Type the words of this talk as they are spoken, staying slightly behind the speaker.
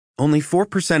Only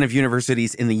 4% of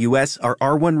universities in the U.S. are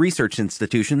R1 research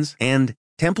institutions, and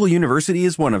Temple University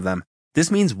is one of them. This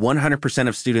means 100%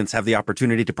 of students have the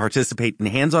opportunity to participate in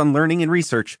hands-on learning and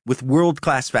research with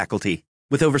world-class faculty.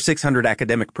 With over 600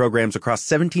 academic programs across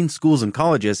 17 schools and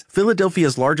colleges,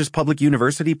 Philadelphia's largest public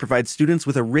university provides students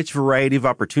with a rich variety of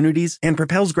opportunities and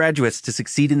propels graduates to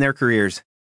succeed in their careers.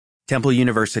 Temple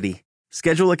University.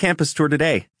 Schedule a campus tour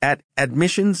today at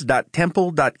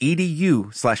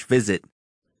admissions.temple.edu/visit.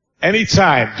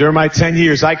 Anytime during my 10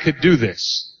 years, I could do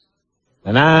this.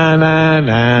 Na na na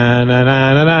na na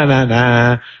na na na na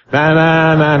na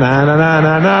na na na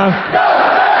na na.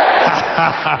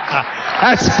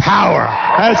 That's power.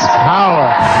 That's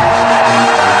power.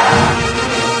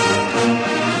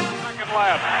 Second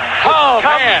left. Oh,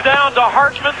 comes down to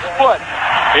Hartman's foot.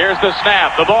 Here's the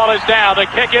snap. The ball is down. The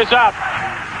kick is up.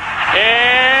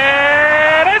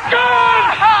 And it's gone!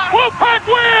 Wolfpack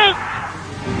wins!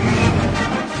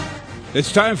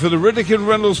 It's time for the Riddick and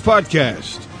Reynolds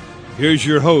podcast. Here's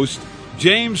your host,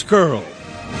 James Curl.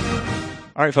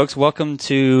 All right, folks, welcome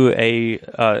to a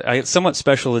somewhat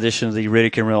special edition of the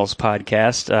Riddick and Reynolds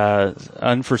podcast.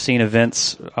 Unforeseen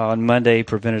events on Monday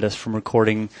prevented us from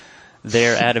recording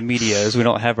there at Amedio's. We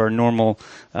don't have our normal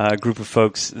group of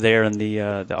folks there in the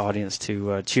audience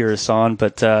to cheer us on,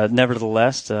 but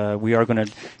nevertheless, we are going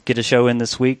to get a show in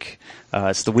this week.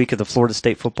 It's the week of the Florida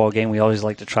State football game. We always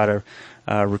like to try to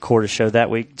record a show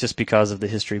that week just because of the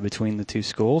history between the two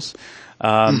schools.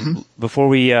 Before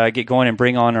we get going and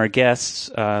bring on our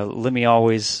guests, let me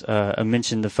always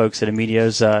mention the folks at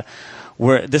Amedio's.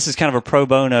 This is kind of a pro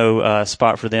bono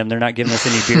spot for them. They're not giving us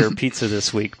any beer or pizza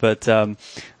this week, but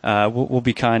we'll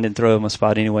be kind and throw them a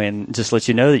spot anyway, and just let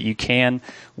you know that you can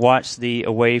watch the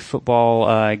away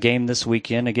football game this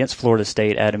weekend against Florida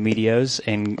State at Amedio's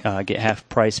and get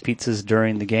half-price pizzas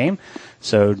during the game.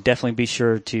 So definitely be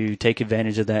sure to take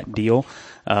advantage of that deal.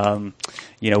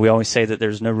 We always say that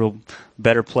there's no real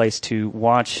better place to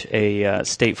watch a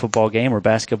state football game or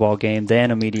basketball game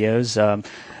than Amedio's.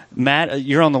 Matt,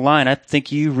 you're on the line. I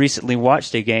think you recently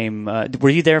watched a game. Were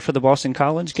you there for the Boston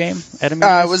College game at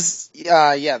Amedio's?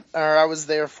 I was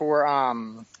there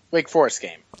for Wake Forest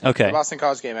game. Okay. The Boston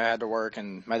College game, I had to work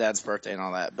and my dad's birthday and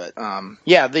all that. But I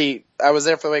was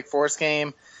there for the Wake Forest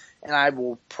game, and I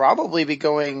will probably be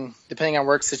going, depending on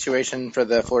work situation, for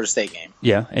the Florida State game.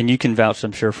 Yeah, and you can vouch,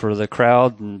 I'm sure, for the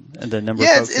crowd and the number of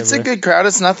folks. Yeah, it's a good crowd.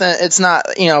 It's not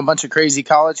a bunch of crazy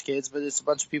college kids, but it's a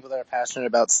bunch of people that are passionate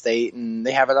about state, and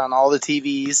they have it on all the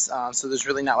TVs. So there's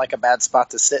really not like a bad spot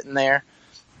to sit in there.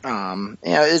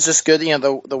 It's just good.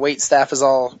 The wait staff is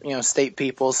all state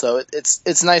people, so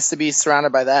it's nice to be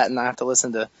surrounded by that and not have to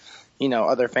listen to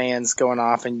other fans going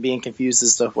off and being confused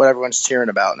as to what everyone's cheering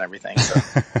about and everything. So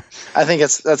I think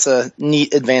that's a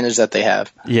neat advantage that they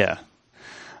have. Yeah.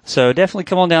 So definitely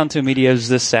come on down to Amedio's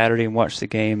this Saturday and watch the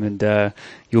game, and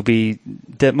you'll be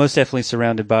most definitely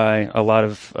surrounded by a lot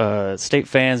of state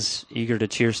fans eager to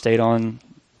cheer state on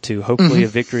to hopefully a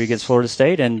victory against Florida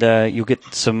State, and you'll get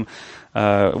some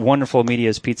wonderful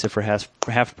Amedio's pizza for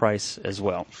half price as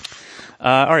well.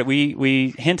 All right,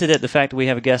 we hinted at the fact that we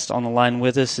have a guest on the line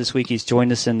with us this week. He's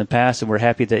joined us in the past, and we're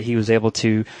happy that he was able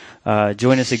to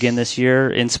join us again this year,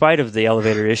 in spite of the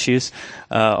elevator issues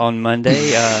on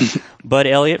Monday. Bud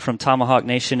Elliott from Tomahawk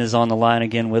Nation is on the line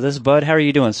again with us. Bud, how are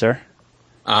you doing, sir?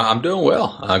 I'm doing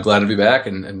well. Glad to be back,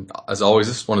 and as always,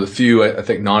 this is one of the few, I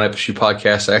think, non-FSU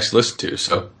podcasts I actually listen to,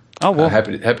 so... Oh, well,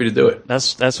 happy to do it.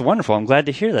 That's wonderful. I'm glad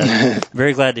to hear that.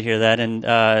 Very glad to hear that, and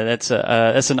that's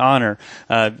an honor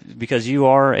because you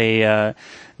are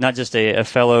not just a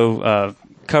fellow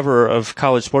coverer of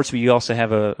college sports, but you also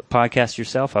have a podcast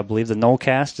yourself. I believe the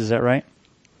Nolecast. Is that right?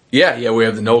 Yeah. We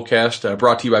have the Nolecast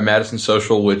brought to you by Madison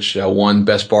Social, which won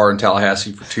Best Bar in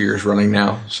Tallahassee for 2 years running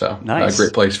now. So nice. A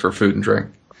great place for food and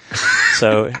drink.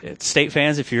 So, state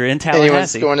fans, if you're in Tallahassee,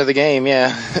 anyone's going to the game,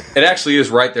 yeah. It actually is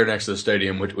right there next to the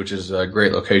stadium, which is a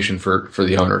great location for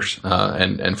the owners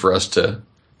and for us to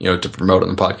to promote on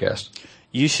the podcast.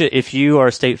 You should, if you are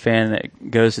a state fan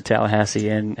that goes to Tallahassee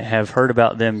and have heard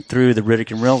about them through the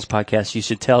Riddick and Reynolds podcast, you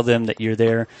should tell them that you're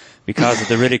there because of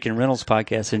the Riddick and Reynolds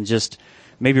podcast, and just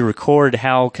maybe record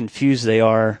how confused they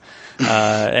are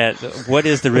at what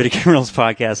is the Riddick and Reynolds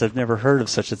podcast. I've never heard of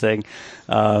such a thing.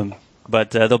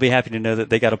 But they'll be happy to know that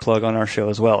they got a plug on our show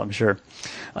as well, I'm sure.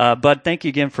 Bud, thank you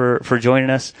again for joining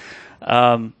us.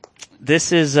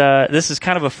 This is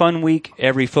kind of a fun week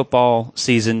every football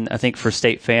season, I think, for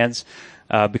state fans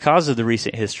because of the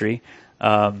recent history.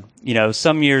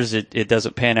 Some years it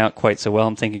doesn't pan out quite so well.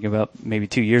 I'm thinking about maybe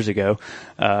 2 years ago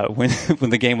when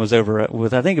the game was over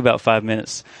with, I think, about 5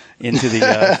 minutes into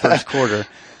the first quarter.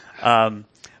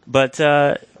 But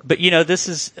But, this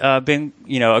has been,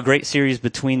 a great series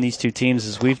between these two teams,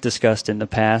 as we've discussed in the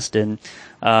past. And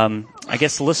I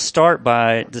guess let's start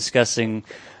by discussing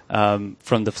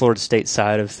from the Florida State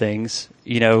side of things.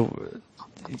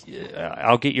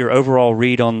 I'll get your overall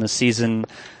read on the season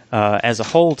as a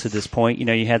whole to this point.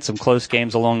 You had some close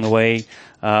games along the way,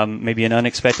 maybe an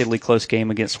unexpectedly close game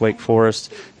against Wake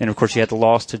Forest. And, of course, you had the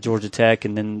loss to Georgia Tech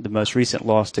and then the most recent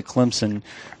loss to Clemson.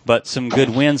 But some good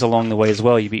wins along the way as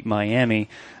well. You beat Miami.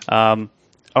 I've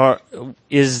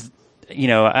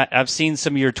seen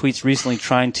some of your tweets recently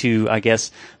trying to, I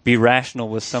guess, be rational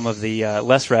with some of the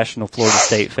less rational Florida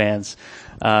State fans.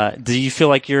 Do you feel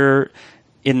like you're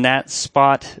in that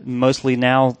spot mostly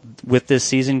now with this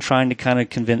season, trying to kind of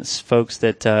convince folks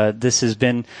that this has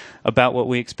been about what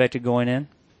we expected going in?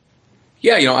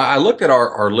 Yeah, I looked at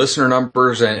our listener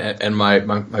numbers and my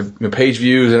page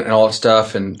views and all that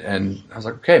stuff, and I was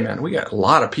like, okay, man, we got a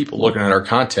lot of people looking at our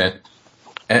content,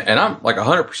 and I'm like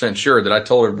 100% sure that I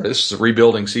told everybody this is a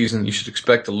rebuilding season. You should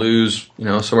expect to lose,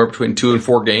 somewhere between 2 and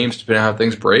 4 games, depending on how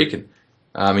things break.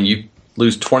 And you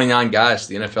lose 29 guys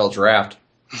to the NFL draft,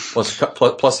 plus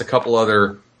a couple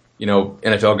other,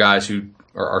 NFL guys who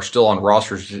are still on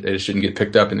rosters that shouldn't get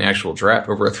picked up in the actual draft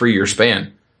over a 3-year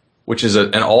span, which is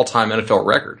an all-time NFL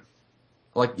record.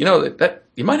 Like, that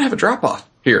you might have a drop-off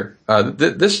here.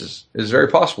 This is very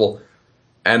possible.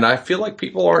 And I feel like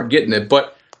people aren't getting it.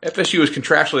 But FSU is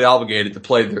contractually obligated to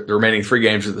play the remaining 3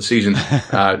 games of the season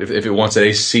if it wants an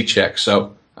ACC check.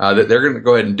 So they're going to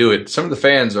go ahead and do it. Some of the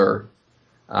fans are,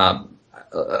 I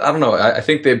don't know, I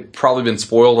think they've probably been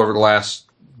spoiled over the last,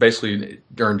 basically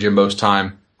during Jimbo's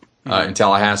time in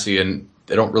Tallahassee, and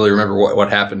they don't really remember what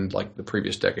happened like the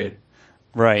previous decade.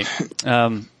 Right.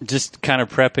 Just kind of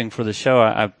prepping for the show,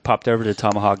 I popped over to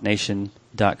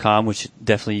TomahawkNation.com, which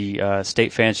definitely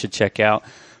State fans should check out.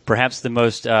 Perhaps the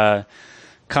most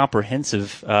comprehensive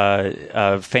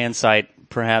fan site,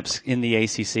 perhaps, in the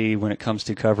ACC when it comes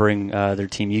to covering their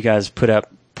team. You guys put up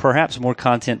perhaps more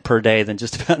content per day than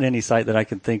just about any site that I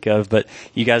can think of, but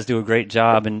you guys do a great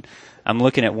job. And I'm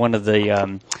looking at one of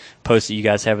the posts that you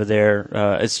guys have there.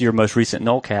 It's your most recent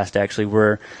Noltcast, actually,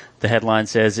 where the headline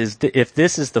says, if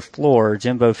this is the floor,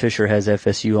 Jimbo Fisher has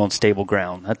FSU on stable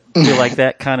ground. I feel like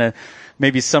that kind of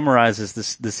maybe summarizes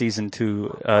the season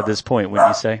to this point, wouldn't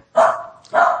you say?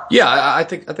 Yeah, I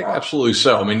think absolutely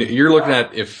so. I mean, you're looking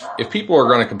at if people are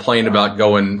going to complain about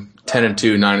going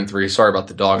 10-2, 9-3. Sorry about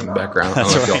the dog in the background. I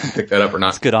don't know if y'all can pick that up or not.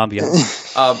 It's good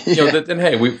ambiance. Then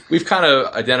hey, we've kind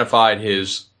of identified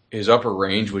his upper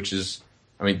range, which is,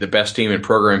 I mean, the best team in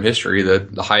program history,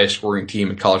 the highest scoring team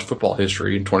in college football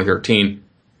history in 2013.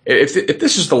 If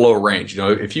this is the low range,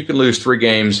 if you can lose 3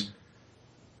 games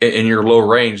in your low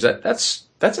range, that's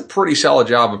a pretty solid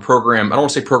job of program. I don't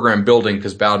want to say program building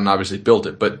because Bowden obviously built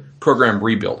it, but program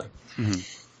rebuilding. Mm-hmm.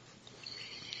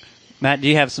 Matt, do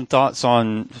you have some thoughts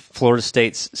on Florida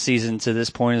State's season to this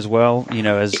point as well,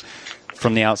 as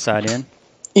from the outside in?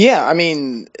 Yeah, I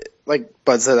mean, like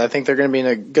Bud said, I think they're going to be in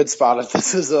a good spot if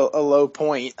this is a low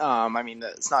point. I mean,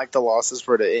 it's not like the losses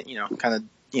were to, kind of,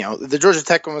 the Georgia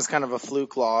Tech one was kind of a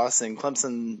fluke loss, and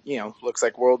Clemson, looks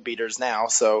like world beaters now.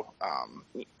 So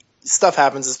stuff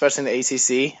happens, especially in the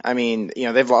ACC. I mean,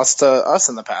 they've lost to us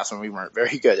in the past when we weren't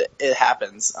very good. It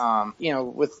happens.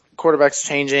 With quarterbacks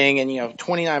changing and,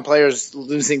 29 players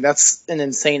losing, that's an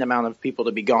insane amount of people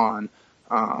to be gone.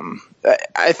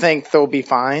 I think they'll be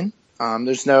fine.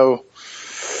 There's no,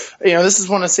 this is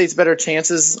one of State's better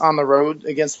chances on the road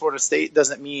against Florida State.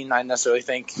 Doesn't mean I necessarily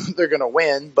think they're going to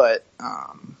win, but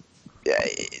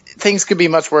things could be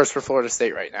much worse for Florida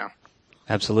State right now.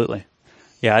 Absolutely.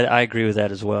 Yeah, I agree with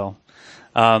that as well.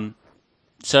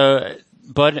 So,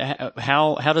 Bud,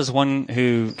 how does one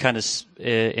who kind of,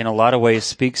 in a lot of ways,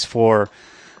 speaks for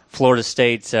Florida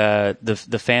State,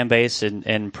 the fan base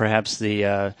and perhaps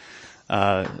the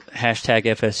hashtag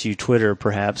FSU Twitter,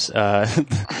 perhaps.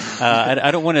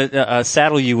 I don't want to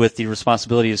saddle you with the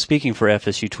responsibility of speaking for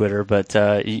FSU Twitter, but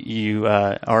you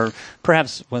are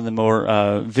perhaps one of the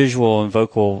more visual and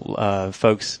vocal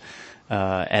folks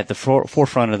at the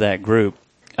forefront of that group.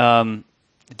 Do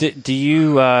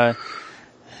you? I'm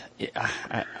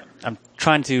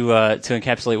trying to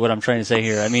encapsulate what I'm trying to say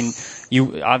here. I mean,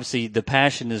 you obviously the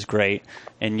passion is great,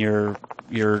 and you're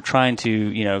trying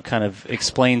to kind of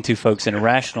explain to folks in a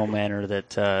rational manner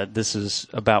that this is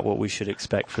about what we should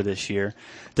expect for this year.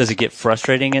 Does it get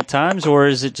frustrating at times, or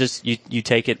is it just you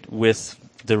take it with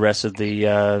the rest of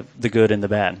the good and the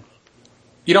bad?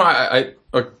 I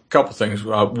a couple things.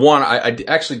 One, I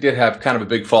actually did have kind of a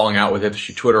big falling out with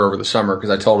FSU Twitter over the summer because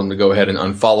I told them to go ahead and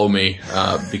unfollow me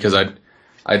because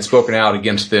I'd spoken out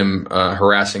against them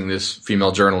harassing this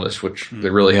female journalist, which they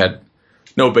really had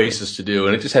no basis to do,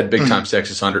 and it just had big time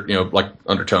sexist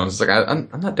undertones. It's like I'm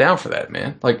not down for that,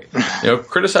 man. Like,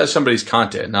 criticize somebody's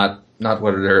content, not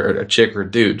whether they're a chick or a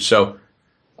dude. So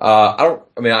I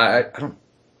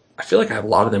feel like I have a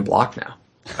lot of them blocked now.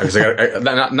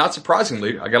 Not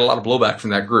surprisingly, I got a lot of blowback from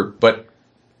that group, but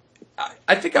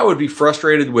I think I would be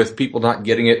frustrated with people not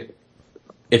getting it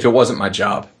if it wasn't my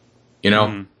job,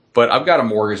 But I've got a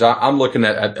mortgage. I'm looking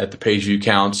at the page view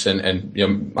counts, and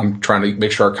I'm trying to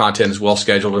make sure our content is well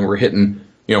scheduled, and we're hitting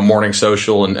morning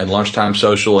social and lunchtime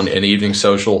social and evening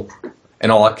social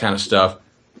and all that kind of stuff.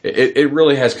 It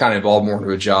really has kind of evolved more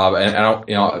into a job, and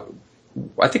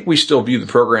I think we still view the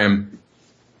program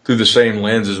through the same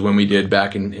lens as when we did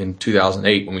back in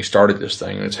 2008 when we started this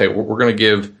thing. And it's, hey, we're going to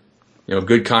give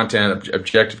good content,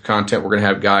 objective content. We're going to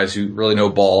have guys who really know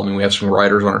ball. I mean, we have some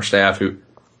writers on our staff who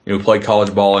play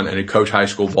college ball and who coach high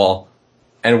school ball,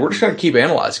 and we're just going to keep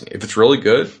analyzing it. If it's really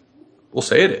good, we'll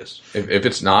say it is. If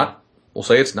it's not, we'll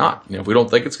say it's not. If we don't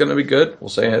think it's going to be good, we'll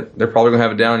say they're probably going to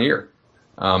have a down year.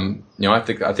 I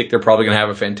think they're probably going to have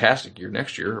a fantastic year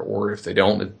next year, or if they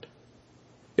don't,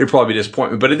 it'll probably be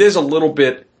disappointment. But it is a little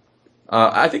bit.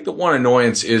 I think the one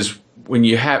annoyance is when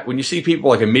you see people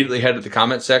like immediately head to the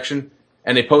comment section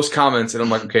and they post comments, and I'm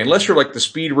like, okay, unless you're like the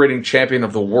speed rating champion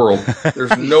of the world,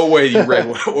 there's no way you read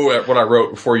what I wrote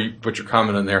before you put your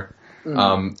comment in there.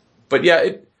 But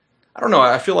yeah, I don't know.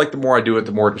 I feel like the more I do it,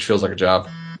 the more it just feels like a job.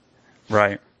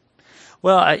 Right.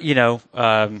 Well,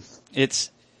 it's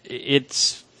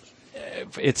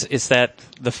that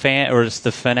the fan, or it's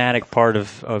the fanatic part of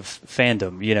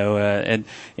fandom, and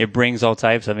it brings all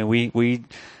types. I mean, we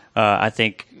I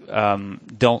think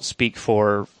don't speak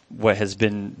for what has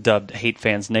been dubbed Hate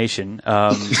Fans Nation.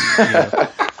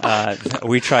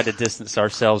 We try to distance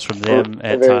ourselves from them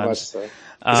at times. Much so.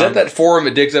 Is that forum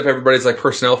that digs up everybody's like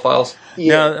personnel files?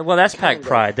 Yeah. No, well, that's Pack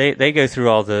Pride. They go through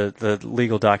all the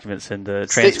legal documents and the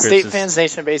transcripts. State Fans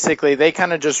Nation, basically, they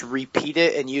kind of just repeat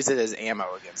it and use it as ammo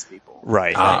against people.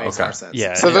 Right. That makes more sense.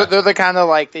 Yeah. So they're the kind of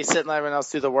like they sit and let everyone else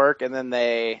do the work, and then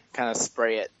they kind of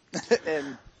spray it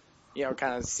and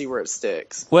kind of see where it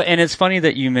sticks. Well, and it's funny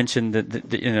that you mentioned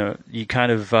that you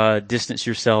kind of distance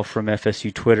yourself from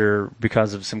FSU Twitter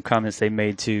because of some comments they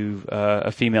made to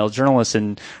a female journalist,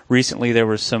 and recently there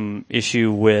was some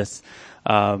issue with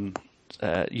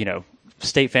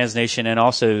State Fans Nation and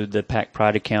also the Pack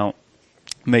Pride account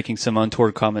making some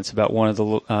untoward comments about one of the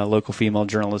local female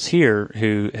journalists here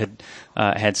who had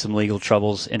had some legal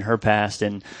troubles in her past,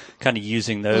 and kind of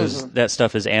using that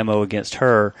stuff as ammo against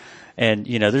her. And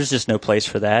there's just no place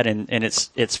for that, and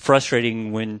it's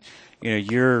frustrating when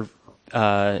you're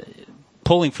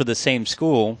pulling for the same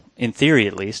school in theory,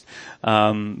 at least,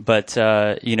 but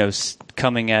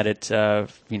coming at it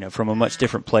from a much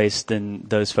different place than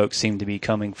those folks seem to be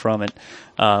coming from it,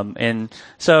 and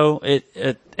so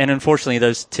and unfortunately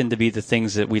those tend to be the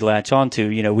things that we latch onto.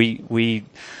 We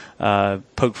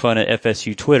poke fun at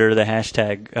FSU Twitter, the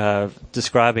hashtag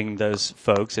describing those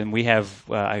folks, and we have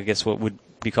I guess what would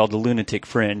be called the lunatic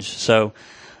fringe. So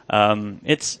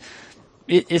it's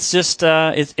just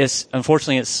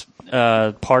unfortunately it's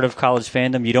part of college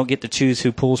fandom. You don't get to choose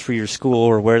who pulls for your school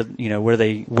or where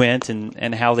they went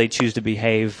and how they choose to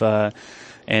behave.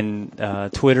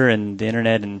 And Twitter and the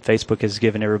internet and Facebook has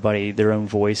given everybody their own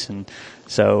voice, and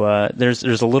so there's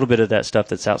a little bit of that stuff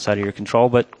that's outside of your control.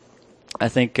 But I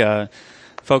think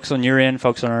folks on your end,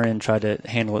 folks on our end, try to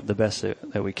handle it the best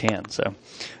that we can. So,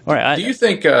 all right. Do you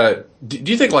think like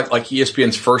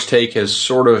ESPN's First Take has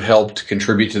sort of helped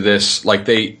contribute to this? Like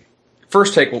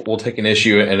First Take will take an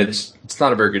issue, and it's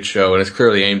not a very good show, and it's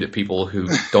clearly aimed at people who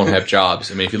don't have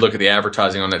jobs. I mean, if you look at the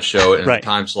advertising on that show and the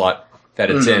time slot that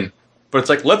it's in, but it's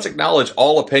like, let's acknowledge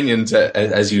all opinions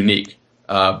as unique.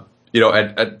 Did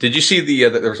you see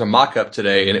there was a mock-up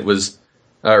today, and it was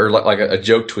or like a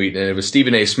joke tweet, and it was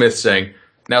Stephen A. Smith saying,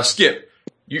 "Now, Skip,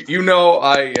 you know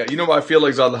my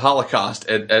feelings on the Holocaust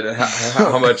and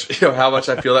how much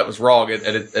I feel that was wrong, and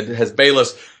it has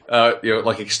Bayless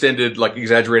like extended, like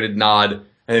exaggerated nod, and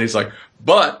then he's like,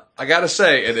 but I gotta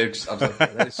say," and I was like,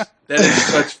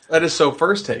 that is so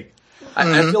First Take.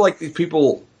 I feel like these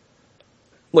people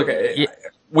look.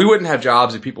 We wouldn't have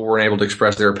jobs if people weren't able to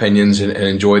express their opinions and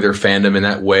enjoy their fandom in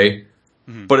that way.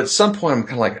 But at some point, I'm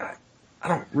kind of like, I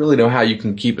don't really know how you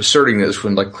can keep asserting this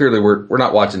when, like, clearly we're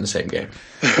not watching the same game.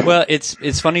 Well,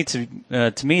 it's funny to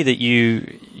me that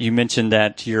you mentioned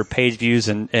that your page views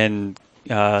and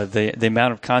the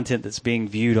amount of content that's being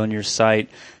viewed on your site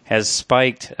has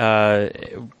spiked.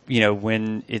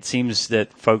 When it seems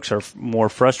that folks are more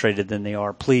frustrated than they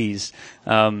are pleased.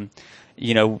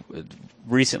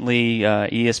 Recently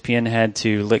ESPN had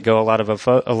to let go a lot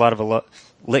of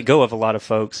let go of a lot of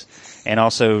folks and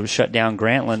also shut down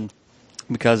Grantland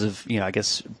because of, I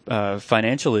guess,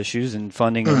 financial issues and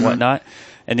funding and whatnot.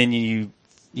 And then you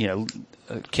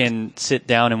can sit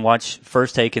down and watch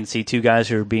First Take and see two guys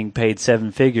who are being paid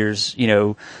seven figures,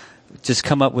 just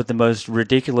come up with the most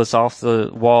ridiculous off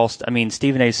the wall. I mean,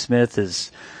 Stephen A. Smith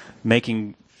is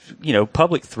making,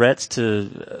 public threats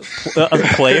to other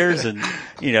players, and,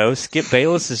 Skip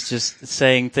Bayless is just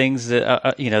saying things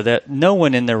that, that no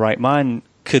one in their right mind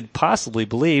could possibly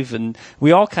believe. And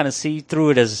we all kind of see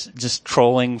through it as just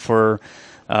trolling for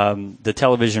the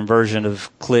television version of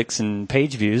clicks and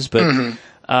page views. But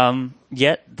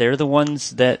yet they're the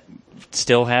ones that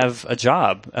still have a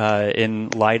job in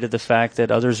light of the fact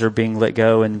that others are being let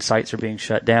go and sites are being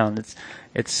shut down.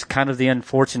 It's kind of the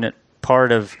unfortunate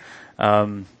part of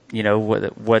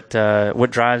what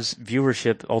drives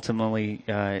viewership ultimately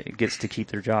gets to keep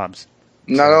their jobs.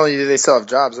 Not only do they still have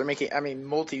jobs, they're making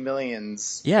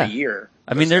multi-millions a year.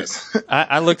 I mean,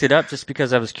 I looked it up just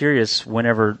because I was curious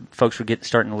whenever folks would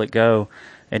starting to let go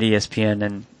at ESPN,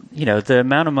 and the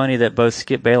amount of money that both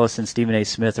Skip Bayless and Stephen A.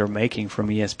 Smith are making from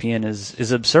ESPN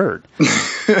is absurd.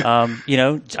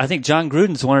 I think John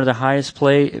Gruden's one of the highest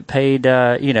paid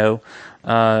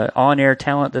on-air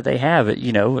talent that they have,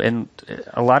 and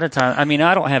a lot of times, I mean,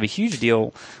 I don't have a huge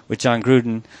deal with John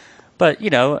Gruden, but,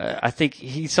 I think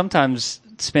he sometimes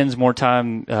spends more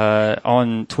time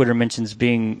on Twitter mentions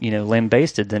being,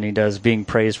 lambasted than he does being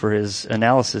praised for his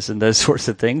analysis and those sorts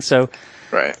of things. So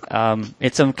right.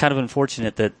 It's kind of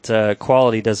unfortunate that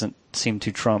quality doesn't seem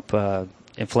to trump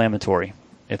inflammatory.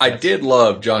 I did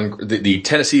love the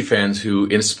Tennessee fans who,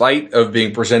 in spite of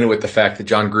being presented with the fact that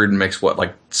John Gruden makes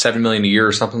like $7 million a year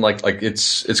or something like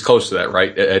it's close to that,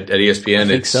 right? At ESPN, I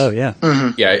think so, yeah.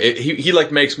 Mm-hmm. Yeah, he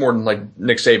makes more than like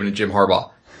Nick Saban and Jim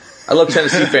Harbaugh. I love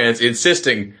Tennessee fans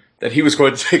insisting that he was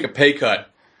going to take a pay cut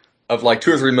of like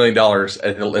 $2 or $3 million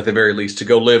at the very least to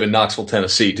go live in Knoxville,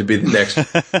 Tennessee, to be the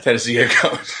next Tennessee head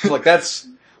coach. Like that's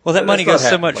that money goes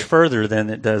so much further than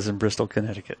it does in Bristol,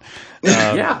 Connecticut.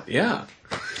 Yeah.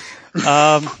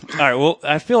 All right. Well,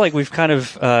 I feel like we've kind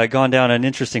of gone down an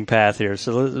interesting path here.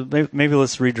 So maybe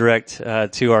let's redirect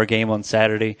to our game on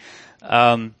Saturday.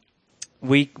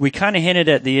 We kind of hinted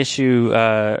at the issue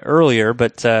earlier,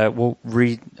 but we'll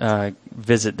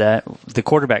revisit that. The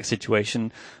quarterback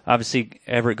situation. Obviously,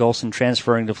 Everett Golson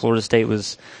transferring to Florida State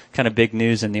was kind of big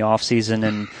news in the offseason,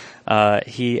 and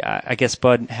I guess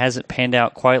Bud hasn't panned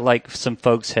out quite like some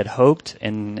folks had hoped,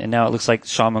 and now it looks like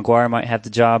Sean McGuire might have the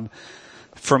job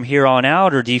from here on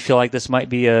out, or do you feel like this might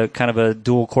be a kind of a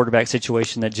dual quarterback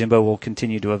situation that Jimbo will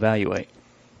continue to evaluate?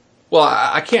 Well,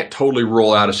 I can't totally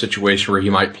rule out a situation where he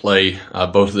might play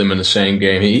both of them in the same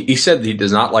game. He said that he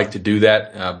does not like to do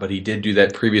that, but he did do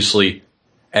that previously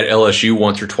at LSU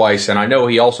once or twice, and I know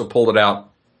he also pulled it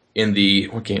out in the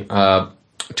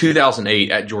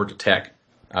 2008 at Georgia Tech,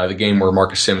 the game where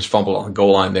Marcus Sims fumbled on the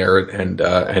goal line there,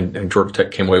 and Georgia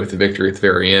Tech came away with the victory at the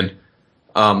very end.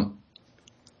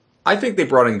 I think they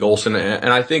brought in Golson, and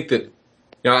I think that,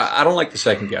 I don't like the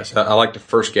second guess. I like the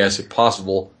first guess if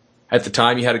possible. At the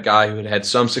time, you had a guy who had had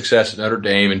some success at Notre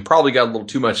Dame and probably got a little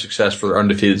too much success for their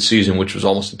undefeated season, which was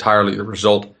almost entirely the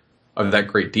result of that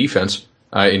great defense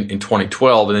in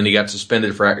 2012. And then he got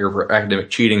suspended for academic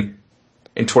cheating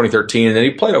in 2013. And then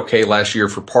he played okay last year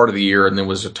for part of the year and then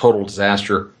was a total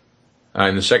disaster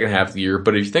in the second half of the year.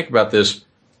 But if you think about this,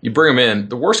 you bring him in,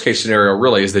 the worst case scenario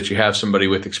really is that you have somebody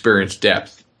with experienced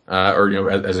depth.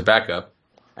 As a backup.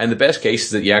 And the best case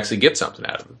is that you actually get something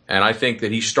out of him. And I think that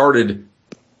he started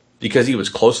because he was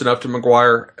close enough to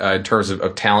McGuire in terms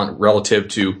of talent relative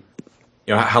to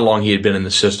how long he had been in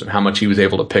the system, how much he was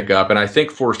able to pick up. And I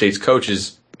think Florida State's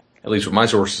coaches, at least what my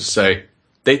sources say,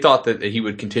 they thought that he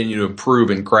would continue to improve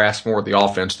and grasp more of the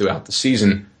offense throughout the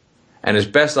season. And as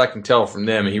best I can tell from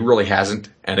them, he really hasn't.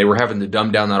 And they were having to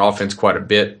dumb down that offense quite a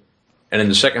bit. And in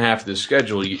the second half of the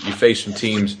schedule, you face some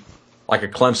teams like a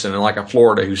Clemson and like a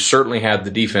Florida, who certainly had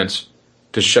the defense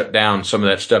to shut down some of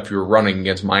that stuff you were running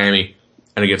against Miami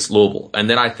and against Louisville. And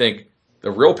then I think the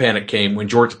real panic came when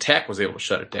Georgia Tech was able to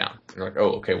shut it down. You're like,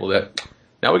 oh, okay, well,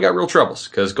 now we got real troubles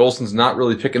because Golson's not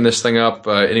really picking this thing up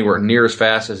anywhere near as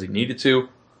fast as he needed to.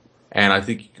 And I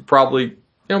think you could probably,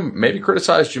 maybe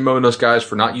criticize Jimbo and those guys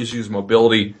for not using his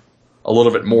mobility a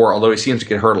little bit more, although he seems to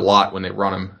get hurt a lot when they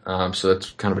run him. So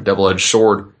that's kind of a double-edged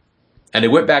sword. And it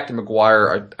went back to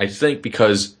McGuire, I think,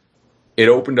 because it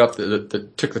opened up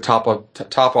took the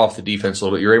top off the defense a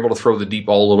little bit. You're able to throw the deep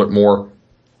ball a little bit more.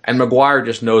 And McGuire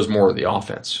just knows more of the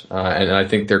offense. And I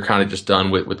think they're kind of just done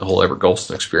with the whole Everett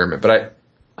Golson experiment. But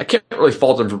I can't really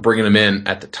fault them for bringing him in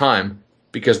at the time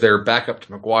because their backup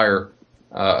to McGuire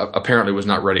apparently was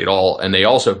not ready at all. And they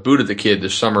also booted the kid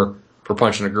this summer for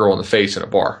punching a girl in the face in a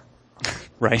bar.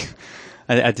 Right.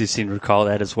 I do seem to recall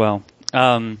that as well.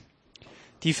 Do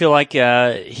you feel like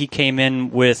he came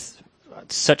in with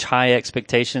such high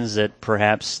expectations that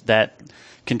perhaps that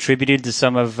contributed to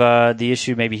some of the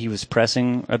issue? Maybe he was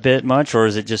pressing a bit much, or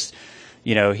is it just,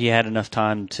 he had enough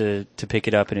time to pick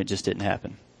it up and it just didn't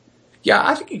happen? Yeah,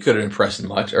 I think he could have been pressing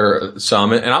much or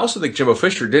some, and I also think Jimbo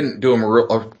Fisher didn't do him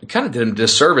kind of did him a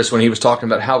disservice when he was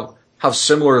talking about how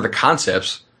similar the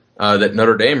concepts that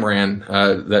Notre Dame ran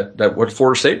that what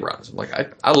Florida State runs. I'm like,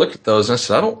 I looked at those and I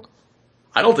said,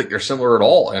 I don't think they're similar at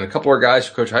all. And a couple of guys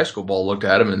who coach high school ball looked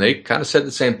at him and they kind of said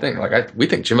the same thing. Like, we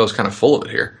think Jimbo's kind of full of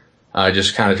it here,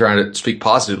 just kind of trying to speak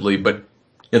positively. But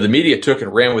the media took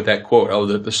and ran with that quote. Oh,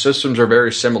 the systems are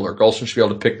very similar. Golson should be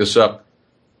able to pick this up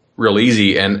real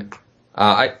easy. And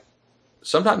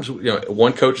sometimes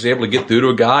one coach is able to get through to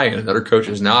a guy and another coach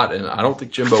is not. And I don't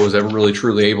think Jimbo was ever really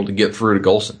truly able to get through to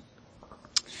Golson.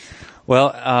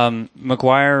 Well,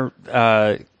 McGuire,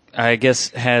 I guess,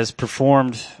 has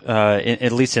performed,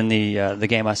 at least in the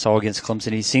game I saw against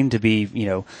Clemson. He seemed to be,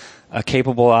 a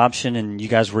capable option, and you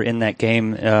guys were in that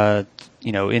game,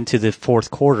 into the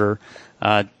fourth quarter.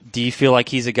 Do you feel like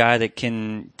he's a guy that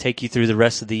can take you through the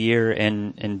rest of the year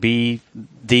and be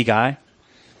the guy?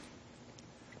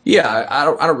 Yeah, I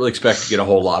don't really expect to get a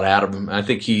whole lot out of him. I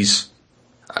think he's.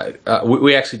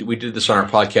 We did this on our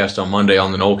podcast on Monday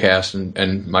on the Nolecast,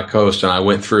 and my co-host and I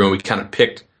went through and we kind of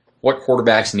picked what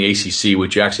quarterbacks in the ACC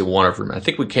would you actually want over him. I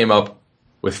think we came up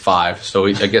with 5. So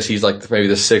I guess he's like maybe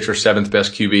the 6th or 7th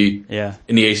best QB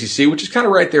in the ACC, which is kind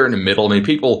of right there in the middle. I mean,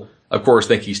 people, of course,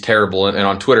 think he's terrible, and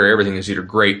on Twitter, everything is either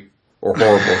great or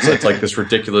horrible. It's like this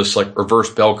ridiculous reverse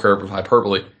bell curve of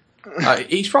hyperbole.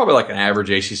 He's probably like an average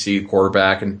ACC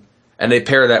quarterback, and they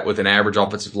pair that with an average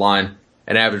offensive line,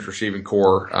 an average receiving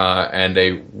core, and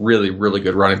a really, really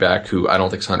good running back who I don't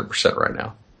think is 100% right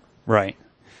now. Right.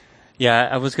 Yeah,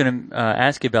 I was going to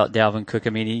ask you about Dalvin Cook.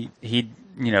 I mean, he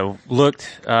looked.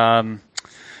 It's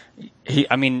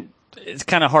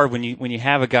kind of hard when you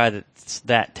have a guy that's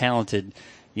that talented.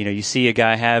 You see a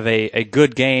guy have a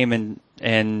good game,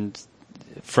 and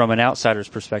from an outsider's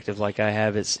perspective, like I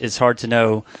have, it's hard to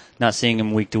know, not seeing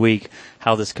him week to week,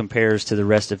 how this compares to the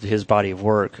rest of his body of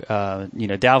work.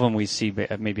 Dalvin we see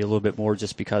maybe a little bit more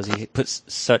just because he puts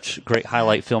such great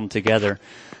highlight film together.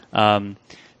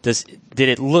 Did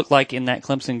it look like in that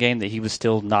Clemson game that he was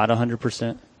still not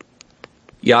 100%?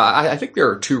 Yeah, I think there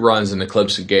are 2 runs in the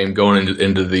Clemson game going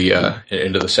into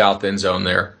the south end zone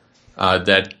there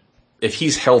that if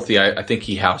he's healthy, I think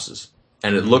he houses.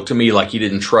 And it looked to me like he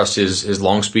didn't trust his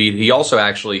long speed. He also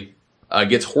actually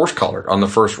gets horse-collared on the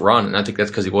first run, and I think that's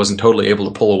because he wasn't totally able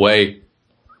to pull away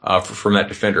from that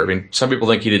defender. I mean, some people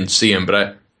think he didn't see him,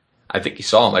 but I think he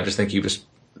saw him. I just think he was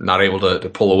not able to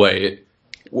pull away.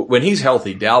 When he's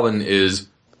healthy, Dalvin is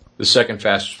the second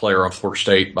fastest player on Florida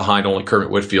State, behind only Kermit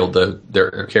Whitfield,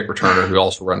 their kick returner, who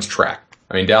also runs track.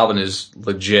 I mean, Dalvin is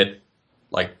legit,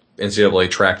 like NCAA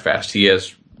track fast. He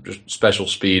has just special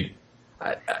speed.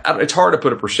 It's hard to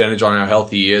put a percentage on how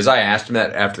healthy he is. I asked him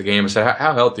that after the game. I said,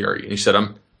 "How healthy are you?" And he said,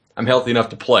 "I'm healthy enough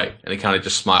to play." And he kind of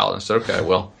just smiled. And I said, "Okay,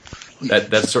 well,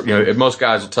 that's most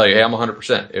guys will tell you, hey, I'm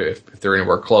 100% if they're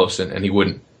anywhere close," and he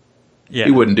wouldn't. Yeah.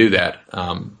 He wouldn't do that.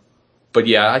 But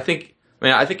yeah, I think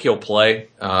he'll play.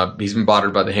 He's been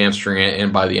bothered by the hamstring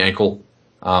and by the ankle,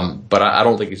 but I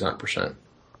don't think he's 100%.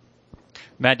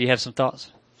 Matt, do you have some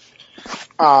thoughts?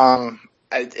 I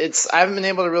haven't been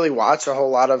able to really watch a whole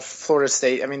lot of Florida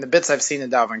State. I mean, the bits I've seen of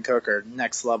Dalvin Cook are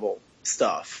next level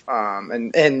stuff.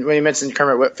 And when you mentioned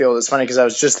Kermit Whitfield, it's funny because I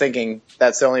was just thinking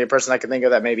that's the only person I could think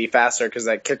of that may be faster, because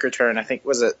that kick return, I think,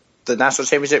 was it the national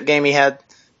championship game he had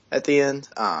at the end?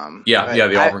 The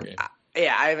Auburn game.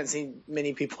 I haven't seen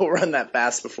many people run that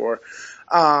fast before.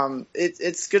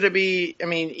 It's going to be, I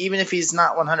mean, even if he's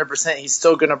not 100%, he's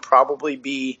still going to probably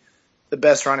be the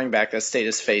best running back that State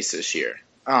has faced this year.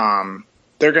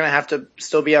 They're going to have to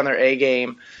still be on their A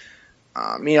game.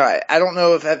 I don't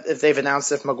know if they've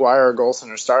announced if McGuire or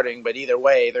Golson are starting, but either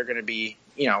way, they're going to be,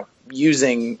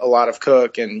 using a lot of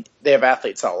Cook, and they have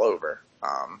athletes all over.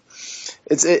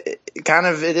 It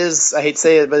is, I hate to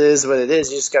say it, but it is what it is.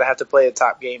 You just got to have to play a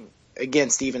top game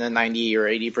against even a 90 or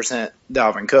 80%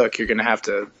 Dalvin Cook. You're going to have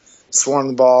to swarm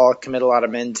the ball, commit a lot of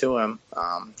men to him,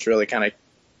 to really kind of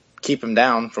keep him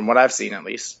down, from what I've seen at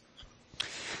least.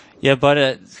 Yeah,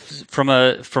 but from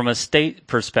a State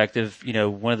perspective,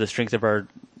 one of the strengths of our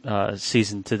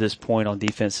season to this point on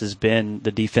defense has been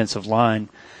the defensive line.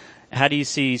 How do you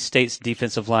see State's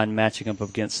defensive line matching up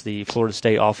against the Florida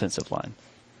State offensive line?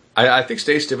 I think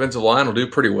State's defensive line will do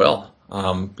pretty well.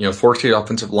 Florida State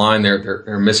offensive line,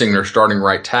 they're missing their starting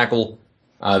right tackle.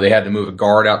 They had to move a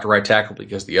guard out to right tackle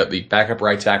because the backup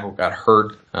right tackle got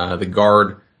hurt. The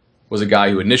guard was a guy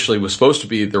who initially was supposed to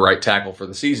be the right tackle for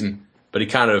the season, but he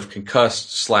kind of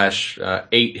concussed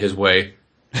 / ate his way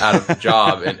out of the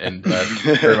job and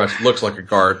very much looks like a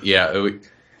guard. Yeah,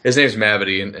 his name's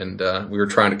Mavity, and we were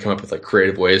trying to come up with like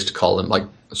creative ways to call him like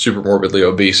super morbidly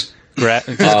obese.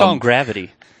 Just call him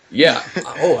Gravity. Yeah.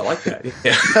 Oh, I like that.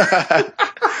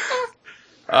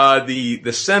 Yeah.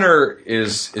 The center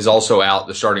is also out,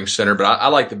 the starting center, but I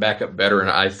like the backup better, and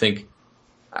I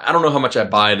don't know how much I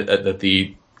buy that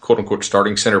the quote-unquote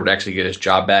starting center would actually get his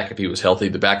job back if he was healthy.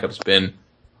 The backup's been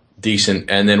decent,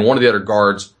 and then one of the other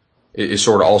guards is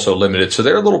sort of also limited. So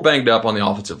they're a little banged up on the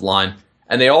offensive line,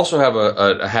 and they also have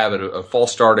a habit of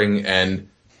false starting and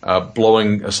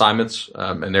blowing assignments,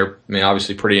 and they're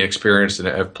obviously pretty inexperienced and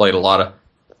have played a lot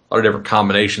of different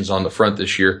combinations on the front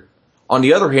this year. On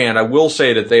the other hand, I will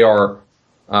say that they are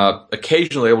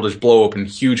occasionally able to just blow open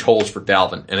huge holes for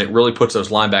Dalvin, and it really puts those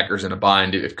linebackers in a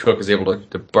bind if Cook is able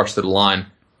to bust through the line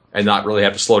and not really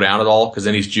have to slow down at all, because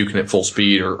then he's juking at full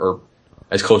speed or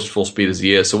as close to full speed as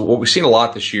he is. So what we've seen a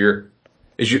lot this year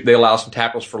is they allow some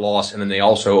tackles for loss, and then they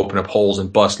also open up holes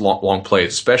and bust long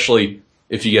plays, especially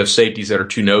if you have safeties that are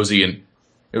too nosy.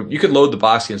 And you can load the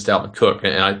box against Dalvin Cook,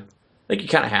 and I think you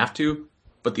kind of have to.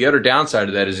 But the other downside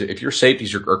of that is if your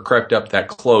safeties are crept up that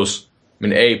close,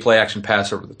 A, play action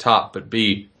pass over the top, but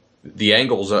B, the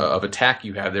angles of attack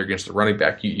you have there against the running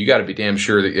back, you got to be damn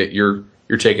sure that you're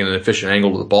taking an efficient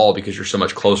angle to the ball because you're so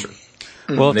much closer.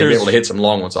 Well, and they'd be able to hit some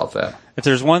long ones off that. If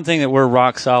there's one thing that we're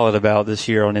rock solid about this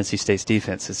year on NC State's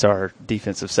defense, it's our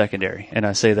defensive secondary, and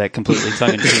I say that completely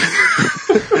tongue in cheek.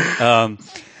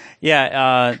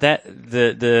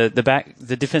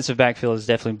 The defensive backfield has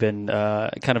definitely been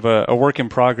kind of a work in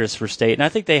progress for State, and I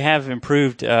think they have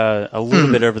improved a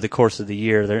little bit over the course of the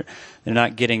year. They're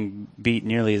not getting beat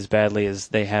nearly as badly as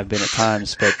they have been at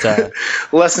times, but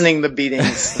lessening the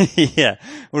beatings. Yeah,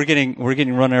 we're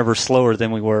getting run over slower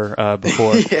than we were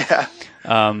before. Yeah.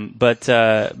 But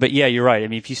yeah, you're right. I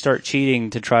mean, if you start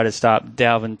cheating to try to stop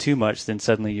Dalvin too much, then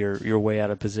suddenly you're way out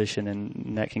of position,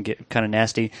 and that can get kind of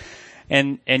nasty.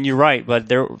 And you're right, but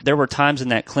there were times in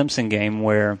that Clemson game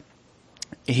where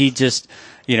he just,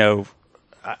 I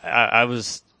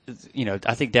was,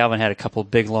 I think Dalvin had a couple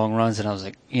of big long runs, and I was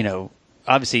like,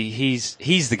 obviously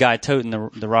he's the guy toting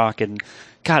the rock, and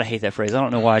God, I hate that phrase. I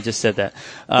don't know why I just said that.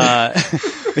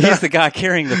 He's the guy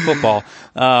carrying the football.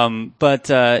 But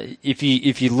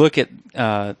if you look at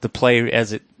the play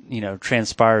as it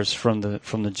transpires from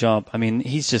the jump, I mean,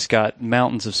 he's just got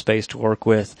mountains of space to work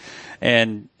with,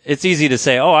 and it's easy to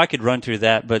say, oh, I could run through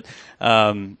that, but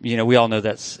we all know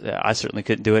I certainly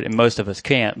couldn't do it, and most of us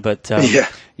can't. But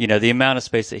the amount of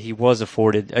space that he was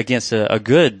afforded against a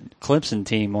good Clemson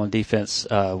team on defense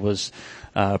was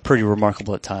pretty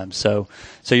remarkable at times. So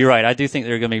you're right. I do think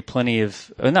there are going to be plenty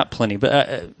of not plenty,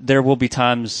 but there will be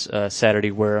times Saturday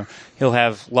where he'll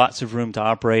have lots of room to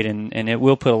operate, and it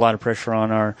will put a lot of pressure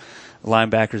on our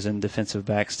linebackers and defensive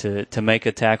backs to make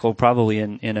a tackle, probably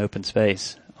in open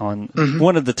space, on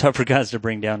one of the tougher guys to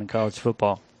bring down in college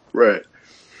football. Right.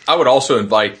 I would also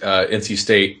invite NC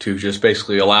State to just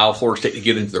basically allow Florida State to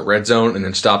get into the red zone and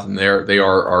then stop them there. They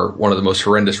are one of the most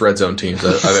horrendous red zone teams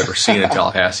I've ever seen in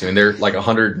Tallahassee. I mean, they're like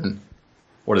 100 and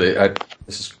what are they?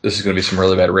 This is going to be some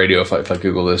really bad radio if I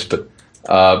Google this, but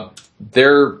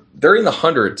they're in the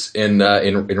hundreds in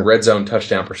red zone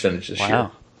touchdown percentage this year,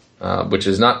 which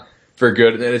is not very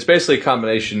good. And it's basically a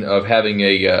combination of having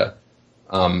a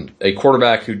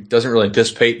quarterback who doesn't really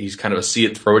anticipate. He's kind of a see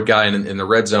it, throw it guy in the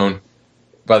red zone.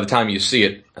 By the time you see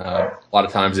it, a lot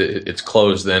of times it's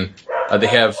closed. Then they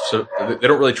don't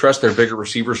really trust their bigger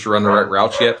receivers to run the right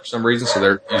routes yet for some reason, so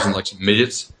they're using like some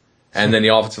midgets. And then the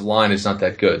offensive line is not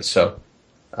that good, so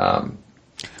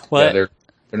they're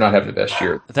not having the best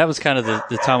year. That was kind of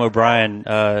the Tom O'Brien,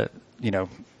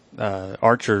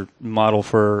 Archer model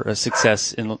for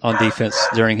success on defense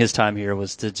during his time here,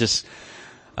 was to just.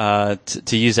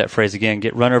 To use that phrase again,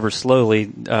 get run over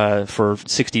slowly for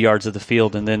 60 yards of the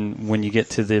field, and then when you get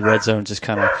to the red zone, just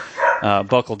kind of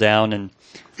buckle down and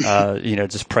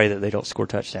just pray that they don't score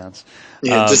touchdowns.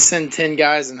 Yeah, just send 10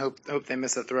 guys and hope they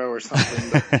miss a throw or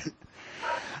something.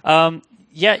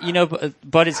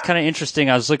 But it's kind of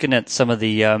interesting. I was looking at some of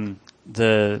the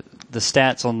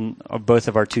stats on both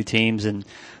of our two teams, and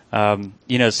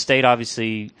State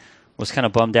obviously was kind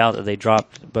of bummed out that they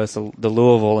dropped both the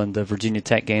Louisville and the Virginia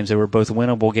Tech games. They were both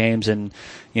winnable games, and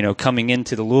coming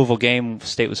into the Louisville game,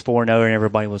 State was 4-0, and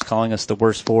everybody was calling us the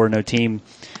worst 4-0 team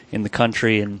in the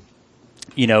country. And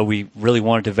we really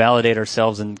wanted to validate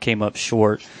ourselves and came up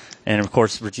short. And, of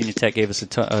course, Virginia Tech gave us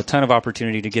a ton of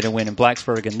opportunity to get a win in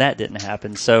Blacksburg, and that didn't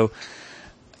happen. So,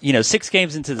 6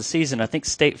 games into the season, I think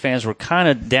State fans were kind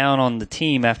of down on the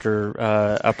team after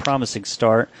a promising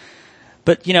start.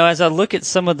 But, as I look at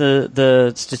some of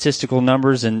the statistical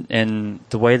numbers and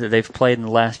the way that they've played in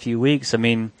the last few weeks, I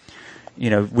mean,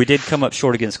 we did come up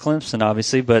short against Clemson,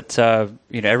 obviously, but,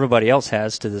 everybody else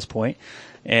has to this point.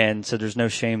 And so there's no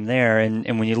shame there.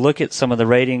 And when you look at some of the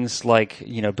ratings, like,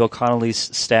 Bill Connolly's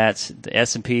stats, the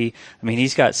S&P, I mean,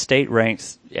 he's got State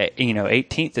ranked,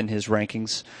 18th in his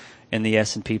rankings in the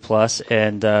S&P Plus,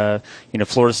 and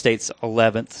Florida State's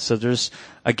 11th. So there's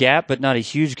a gap, but not a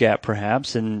huge gap,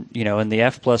 perhaps. And in the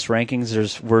F Plus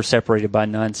rankings, we're separated by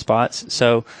 9 spots.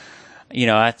 So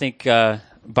I think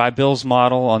by Bill's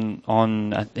model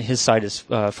on his site is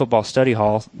Football Study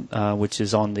Hall, which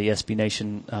is on the SB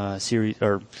Nation series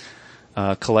or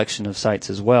collection of sites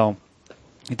as well.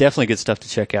 Definitely good stuff to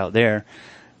check out there.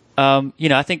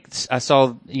 I think I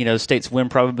saw State's win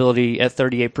probability at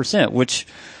 38%, which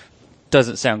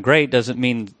doesn't sound great. Doesn't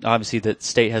mean obviously that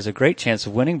State has a great chance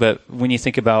of winning, but when you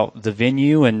think about the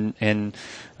venue and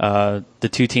the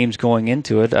two teams going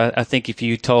into it, I think if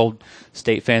you told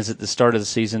State fans at the start of the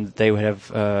season that they would have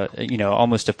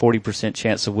almost a 40%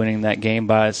 chance of winning that game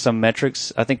by some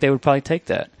metrics, I think they would probably take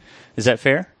that. Is that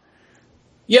fair?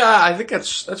 Yeah, I think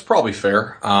that's probably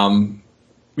fair.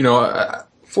 Florida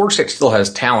State still has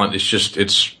talent.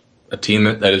 It's a team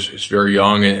that is very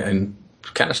young and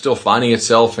kind of still finding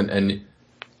itself, and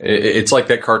it's like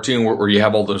that cartoon where you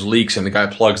have all those leaks and the guy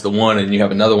plugs the one and you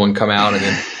have another one come out, and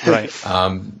then right.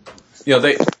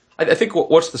 I think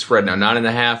what's the spread now?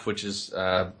 9.5, which is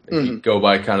if you go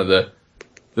by kind of the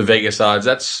Vegas odds,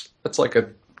 that's like a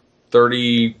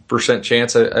 30%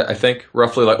 chance, I think,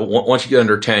 roughly. Like once you get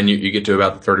under 10, you get to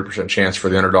about the 30% chance for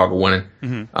the underdog of winning.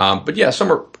 Mm-hmm. But yeah,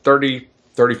 somewhere 30,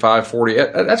 35, 40.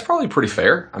 That's probably pretty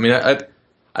fair. I mean,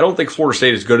 I don't think Florida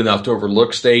State is good enough to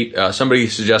overlook State. Somebody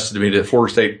suggested to me that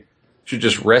Florida State should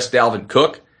just rest Dalvin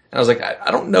Cook. And I was like,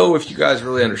 I don't know if you guys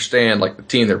really understand like the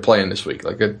team they're playing this week.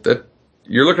 Like that,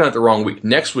 you're looking at the wrong week.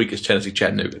 Next week is Tennessee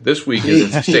Chattanooga. This week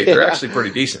is NC State. They're actually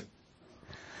pretty decent.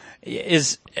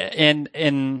 As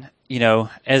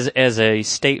a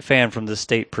State fan from the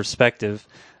State perspective,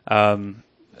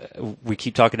 we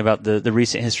keep talking about the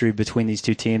recent history between these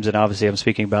two teams, and obviously I'm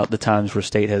speaking about the times where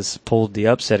State has pulled the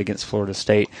upset against Florida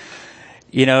State.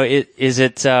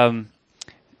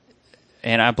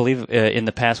 And I believe in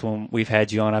the past when we've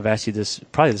had you on, I've asked you this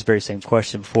very same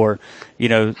question before.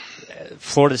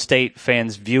 Florida State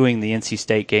fans viewing the NC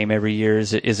State game every year,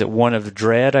 is it one of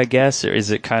dread, I guess, or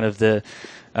is it kind of the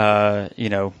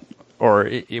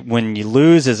when you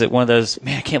lose, is it one of those,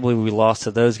 man, I can't believe we lost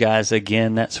to those guys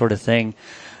again, that sort of thing?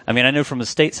 I mean, I know from the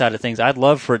State side of things, I'd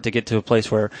love for it to get to a place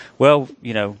where, well,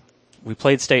 we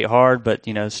played State hard, but,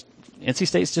 NC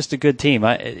State's just a good team.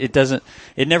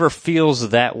 It never feels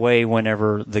that way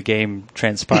whenever the game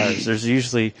transpires. There's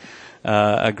usually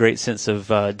a great sense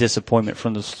of disappointment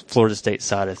from the Florida State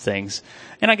side of things.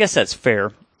 And I guess that's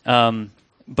fair.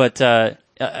 But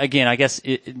again, I guess,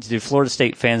 do Florida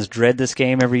State fans dread this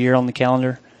game every year on the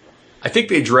calendar? I think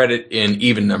they dread it in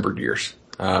even-numbered years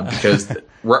because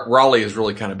Raleigh has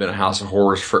really kind of been a house of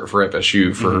horrors for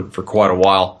FSU for quite a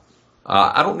while.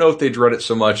 I don't know if they dread it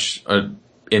so much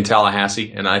in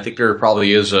Tallahassee, and I think there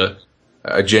probably is a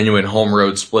genuine home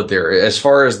road split there. As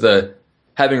far as the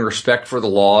having respect for the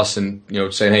loss and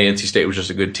saying, hey, NC State was just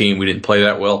a good team, we didn't play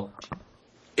that well,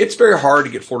 it's very hard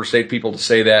to get Florida State people to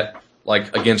say that,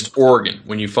 like against Oregon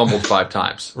when you fumbled 5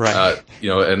 times. Right.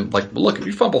 And like, look, if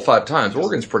you fumble 5 times,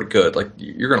 Oregon's pretty good. Like,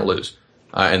 you're going to lose.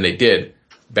 And they did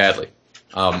badly.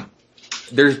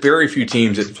 There's very few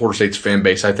teams at Florida State's fan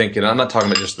base, I think, and I'm not talking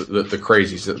about just the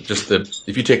crazies,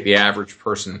 if you take the average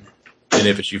person in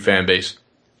FSU fan base,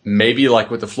 maybe like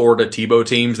with the Florida Tebow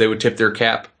teams, they would tip their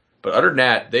cap. But other than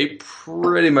that, they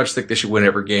pretty much think they should win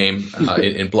every game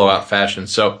in blowout fashion.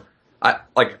 So I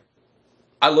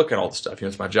look at all the stuff.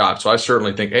 It's my job. So I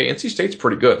certainly think, hey, NC State's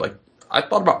pretty good. Like, I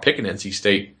thought about picking NC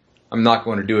State. I'm not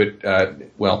going to do it.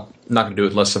 I'm not going to do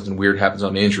it unless something weird happens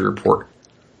on the injury report.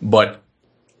 But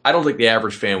I don't think the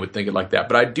average fan would think it like that.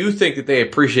 But I do think that they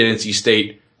appreciate NC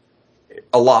State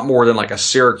a lot more than like a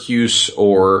Syracuse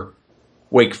or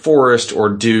Wake Forest or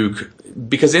Duke,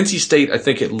 because NC State, I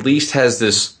think, at least has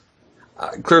this.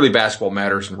 Clearly, basketball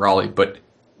matters in Raleigh, but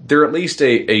they're at least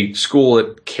a school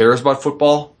that cares about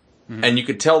football. And you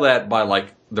could tell that by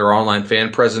like their online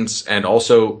fan presence, and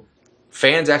also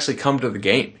fans actually come to the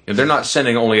game. They're not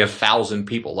sending only 1,000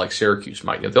 people like Syracuse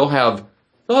might. They'll have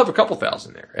they'll have a couple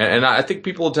thousand there. And I think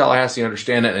people in Tallahassee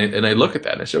understand that, and they look at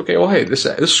that and they say, okay, well, hey,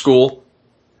 this school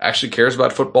actually cares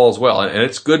about football as well. And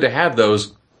it's good to have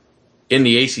those in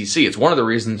the ACC. It's one of the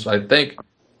reasons, I think,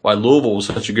 why Louisville was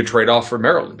such a good trade-off for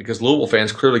Maryland, because Louisville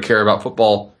fans clearly care about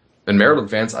football, and Maryland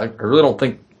fans, I really don't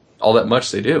think all that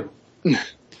much they do.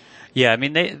 Yeah, I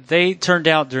mean, they turned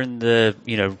out during the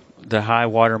high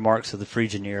water marks of the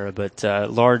Phrygian era, but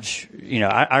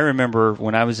I remember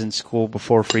when I was in school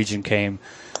before Phrygian came,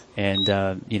 and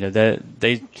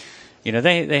they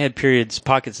had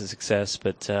pockets of success,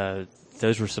 but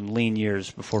those were some lean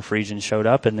years before Phrygian showed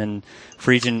up, and then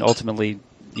Phrygian ultimately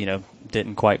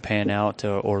didn't quite pan out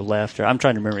or left. Or I'm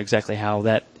trying to remember exactly how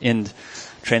that end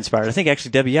transpired. I think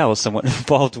actually Debbie Yao was somewhat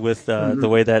involved with the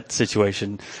way that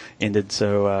situation ended.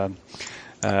 So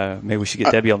maybe we should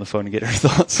get Debbie on the phone and get her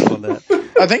thoughts on that.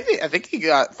 I think he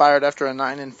got fired after a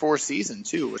 9-4 season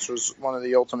too, which was one of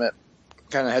the ultimate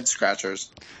kind of head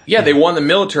scratchers. Yeah, they won the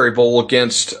Military Bowl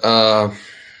against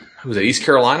who was it, East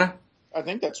Carolina? I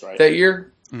think that's right. That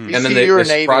year, and then they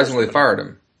surprisingly fired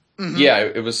him. Mm-hmm. Yeah,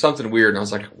 it was something weird, and I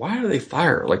was like, why do they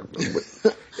fire? Like,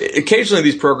 occasionally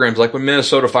these programs, like when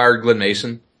Minnesota fired Glenn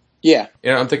Mason. Yeah.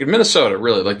 I'm thinking, Minnesota,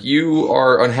 really? Like, you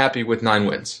are unhappy with 9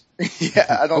 wins.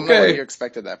 Yeah, I don't know what you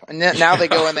expected that. And now they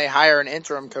go and they hire an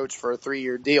interim coach for a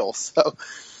 3-year deal, so.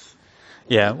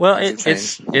 Yeah, well,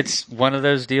 it's one of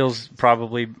those deals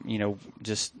probably,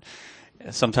 just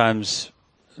sometimes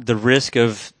the risk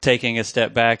of taking a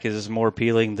step back is more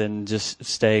appealing than just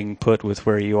staying put with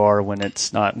where you are when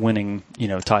it's not winning,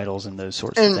 titles and those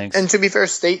sorts of things. And to be fair,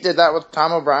 State did that with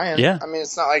Tom O'Brien. Yeah. I mean,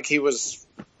 it's not like he was,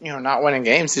 not winning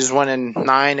games. He was winning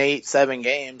 9, 8, 7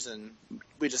 games, and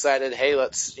we decided, hey,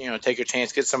 let's, take a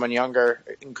chance, get someone younger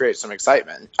and create some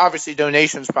excitement. Obviously,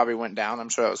 donations probably went down. I'm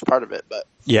sure that was part of it, but.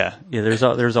 Yeah, there's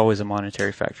always a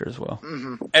monetary factor as well.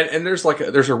 Mm-hmm. And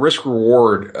there's a risk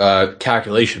reward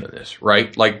calculation in this,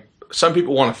 right? Like, some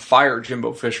people want to fire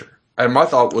Jimbo Fisher, and my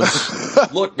thought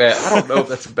was, look, man, I don't know if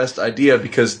that's the best idea,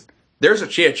 because there's a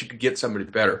chance you could get somebody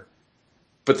better,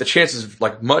 but the chance is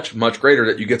like much, much greater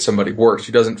that you get somebody worse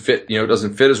who doesn't fit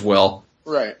as well.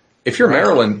 Right. If you're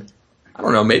Maryland, I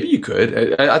don't know, maybe you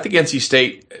could. I think NC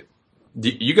State.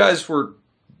 You guys were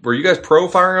you guys pro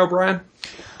firing O'Brien?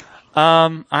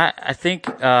 I think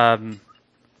I'm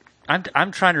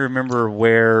trying to remember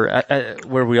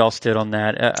where we all stood on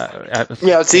that.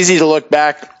 Yeah, it's easy to look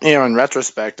back, in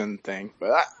retrospect and think,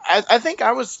 but I think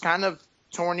I was kind of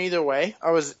torn either way.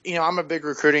 I was, I'm a big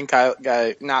recruiting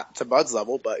guy, not to Bud's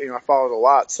level, but I followed a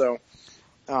lot, so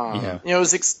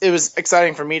it was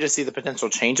exciting for me to see the potential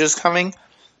changes coming,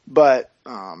 but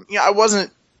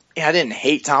I didn't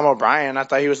hate Tom O'Brien. I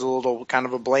thought he was a little kind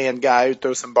of a bland guy who'd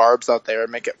throw some barbs out there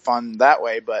and make it fun that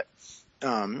way, but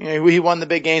he won the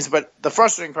big games, but the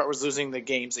frustrating part was losing the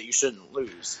games that you shouldn't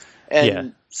lose.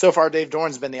 And so far, Dave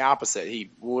Doran's been the opposite. He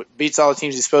beats all the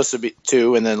teams he's supposed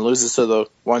to, and then loses to the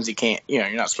ones he can't. You're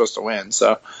not supposed to win.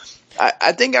 So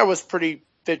I think I was pretty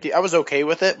 50. I was okay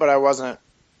with it, but I wasn't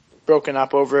broken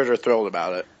up over it or thrilled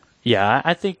about it. Yeah,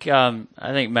 I think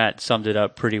Matt summed it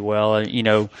up pretty well.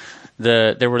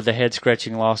 There were the head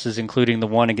scratching losses, including the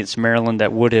one against Maryland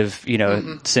that would have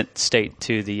sent State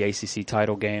to the ACC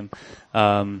title game.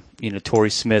 Torrey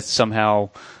Smith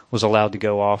somehow was allowed to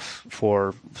go off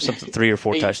for something 3 or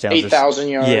 4 touchdowns, 8,000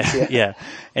 yards. Yeah,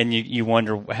 and you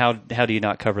wonder how do you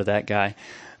not cover that guy?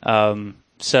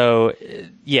 So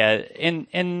yeah,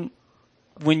 and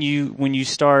when you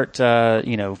start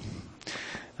when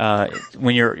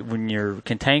you're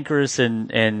cantankerous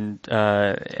and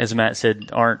as Matt said,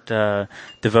 aren't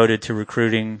devoted to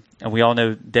recruiting, and we all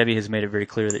know Debbie has made it very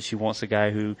clear that she wants a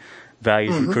guy who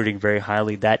values recruiting very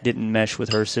highly. That didn't mesh with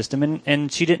her system,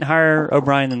 and she didn't hire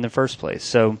O'Brien in the first place.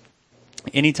 So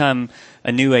anytime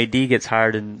a new AD gets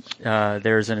hired and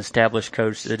there's an established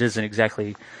coach that isn't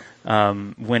exactly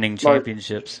winning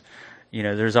championships,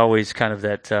 there's always kind of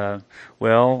that,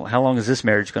 how long is this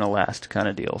marriage going to last kind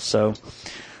of deal. So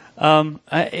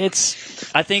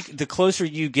I think the closer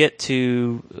you get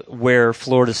to where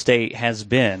Florida State has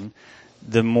been,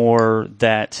 the more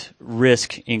that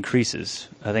risk increases.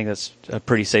 I think that's a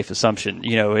pretty safe assumption.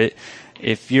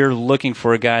 If you're looking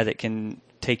for a guy that can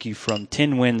take you from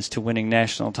 10 wins to winning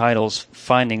national titles,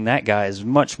 finding that guy is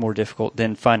much more difficult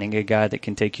than finding a guy that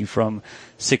can take you from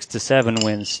 6 to 7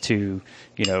 wins to,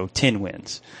 10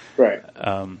 wins. Right.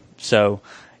 So,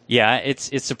 yeah,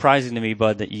 it's surprising to me,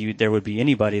 Bud, that there would be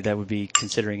anybody that would be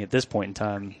considering at this point in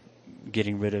time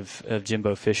getting rid of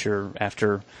Jimbo Fisher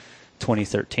after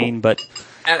 2013. But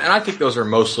and I think those are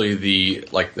mostly the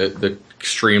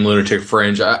extreme lunatic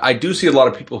fringe. I do see a lot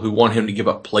of people who want him to give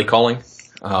up play calling,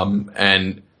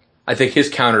 and I think his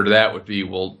counter to that would be,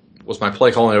 well, was my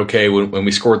play calling okay when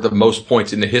we scored the most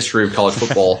points in the history of college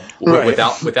football Right.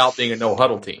 without being a no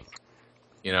huddle team?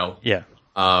 You know, Yeah.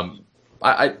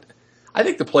 I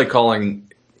think the play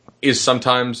calling is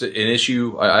sometimes an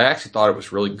issue. I actually thought it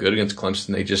was really good against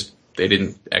Clemson. They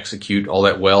didn't execute all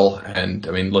that well, and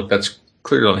I mean, look, that's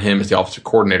clearly on him as the offensive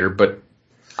coordinator. But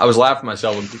I was laughing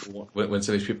myself when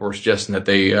some of these people were suggesting that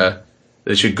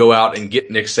they should go out and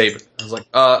get Nick Saban. I was like,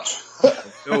 I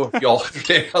don't know if y'all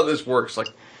understand how this works. Like,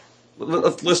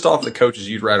 let's list off the coaches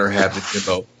you'd rather have at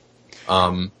Jimbo.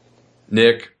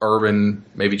 Nick, Urban,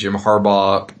 maybe Jim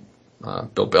Harbaugh,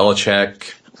 Bill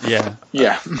Belichick. Yeah.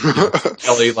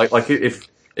 Kelly, like if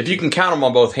you can count them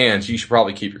on both hands, you should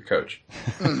probably keep your coach.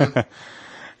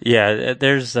 Yeah,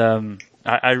 there's I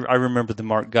remember the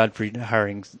Mark Godfrey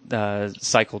hiring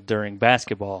cycle during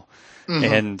basketball,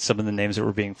 and some of the names that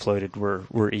were being floated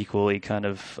were equally kind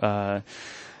of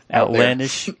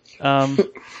outlandish.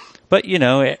 But you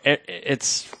know,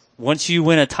 it's once you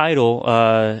win a title,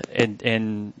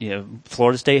 and you know,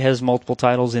 Florida State has multiple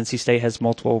titles, NC State has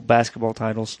multiple basketball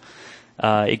titles.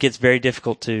 It gets very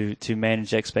difficult to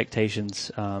manage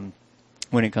expectations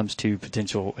when it comes to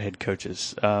potential head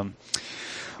coaches. But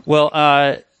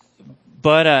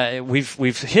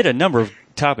we've hit a number of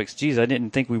topics. Geez, I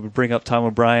didn't think we would bring up Tom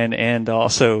O'Brien and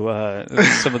also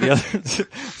some of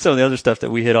the other stuff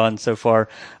that we hit on so far.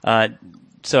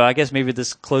 So I guess maybe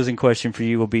this closing question for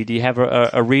you will be: do you have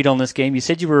a read on this game? You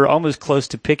said you were almost close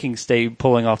to picking State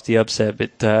pulling off the upset,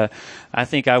 but I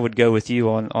think I would go with you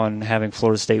on having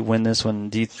Florida State win this one.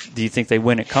 Do you think they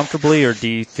win it comfortably, or do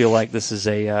you feel like this is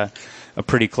a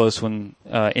pretty close one,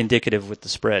 indicative with the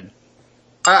spread?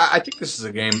 I think this is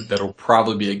a game that'll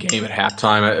probably be a game at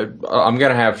halftime. I'm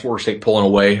going to have Florida State pulling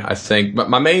away, I think.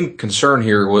 But my main concern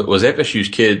here was FSU's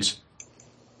kids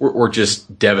were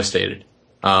just devastated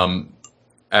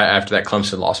after that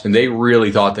Clemson loss. I mean, they really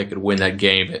thought they could win that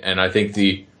game, and I think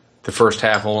the first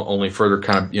half only further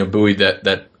kind of buoyed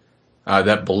that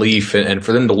belief, and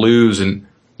for them to lose, and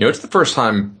it's the first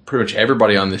time pretty much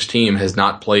everybody on this team has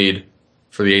not played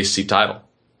for the ACC title,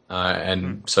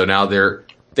 and so now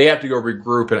they have to go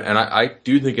regroup, and I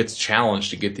do think it's a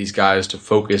challenge to get these guys to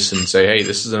focus and say, hey,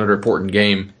 this is another important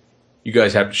game. You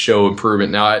guys have to show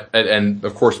improvement. Now, and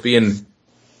of course, being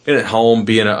at home,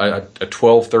 being a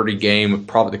 12:30 game,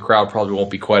 probably the crowd probably won't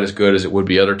be quite as good as it would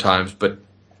be other times. But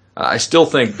I still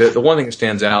think that the one thing that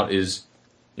stands out is,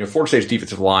 Florida State's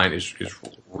defensive line is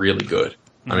really good.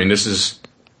 I mean, this is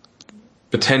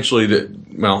potentially I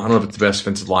don't know if it's the best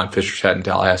defensive line Fisher's had in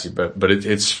Tallahassee, but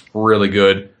it's really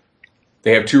good.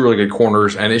 They have two really good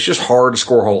corners, and it's just hard to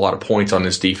score a whole lot of points on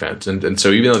this defense. And so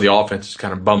even though the offense is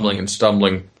kind of bumbling and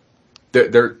stumbling,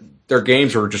 their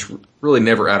games are just really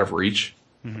never out of reach,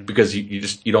 because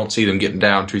you don't see them getting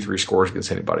down 2-3 scores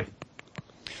against anybody.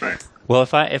 Right. Well,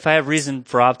 if I have reason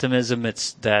for optimism,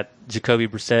 it's that Jacoby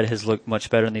Brissett has looked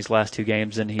much better in these last two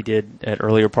games than he did at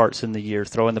earlier parts in the year,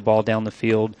 throwing the ball down the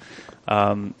field.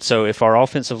 So if our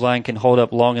offensive line can hold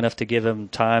up long enough to give him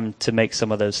time to make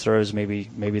some of those throws,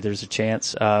 maybe there's a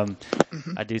chance. I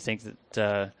do think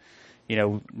that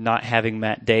not having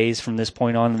Matt Days from this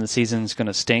point on in the season is going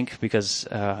to stink, because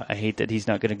I hate that he's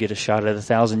not going to get a shot at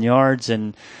 1,000 yards,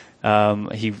 and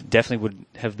he definitely would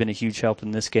have been a huge help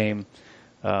in this game.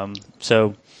 I'm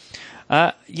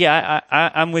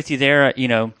with you there.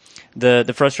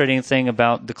 The frustrating thing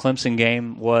about the Clemson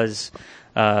game was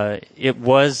it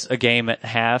was a game at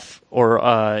half, or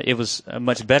it was a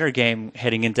much better game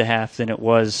heading into half than it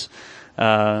was,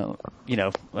 within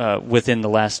the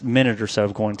last minute or so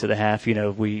of going to the half.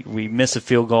 We miss a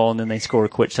field goal and then they score a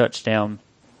quick touchdown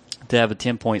to have a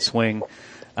 10-point swing.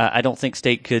 I don't think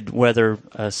State could weather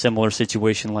a similar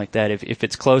situation like that. If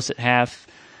it's close at half,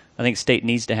 I think State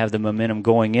needs to have the momentum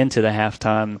going into the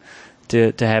halftime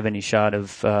to have any shot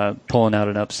of pulling out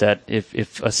an upset.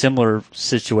 If a similar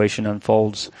situation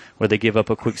unfolds where they give up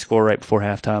a quick score right before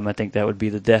halftime, I think that would be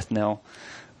the death knell.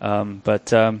 I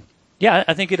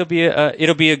think it'll be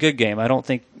a good game. I don't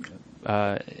think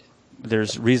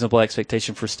there's reasonable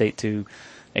expectation for State to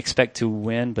expect to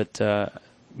win, but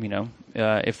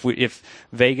if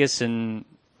Vegas and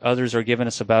others are giving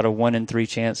us about a 1 in 3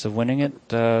 chance of winning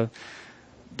it,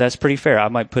 that's pretty fair. I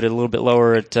might put it a little bit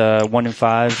lower at 1 in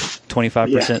 5,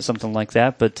 25%, something like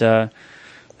that. But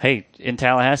hey, in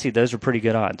Tallahassee, those are pretty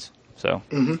good odds. So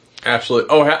Absolutely.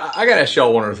 Oh, I got to ask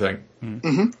y'all one other thing.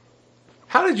 Mm-hmm.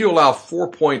 How did you allow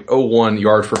 4.01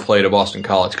 yards per play to Boston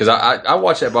College? Because I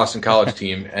watched that Boston College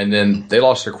team, and then they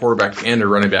lost their quarterback and their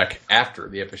running back after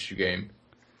the FSU game.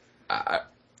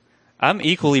 I'm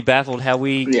equally baffled how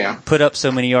we put up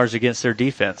so many yards against their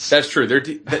defense. That's true.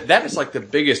 That is like the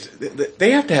biggest.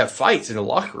 They have to have fights in the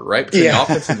locker room, right? Between the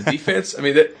offense and the defense. I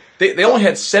mean, they only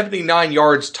had 79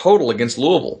 yards total against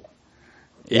Louisville.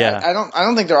 Yeah. I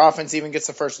don't think their offense even gets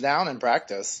a first down in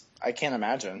practice. I can't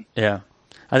imagine. Yeah.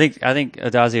 I think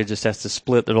Adazio just has to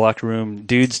split the locker room,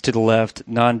 dudes to the left,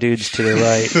 non-dudes to the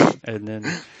right, and then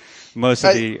most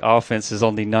of the offense is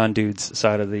on the non-dudes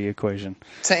side of the equation.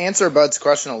 To answer Bud's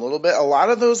question a little bit, a lot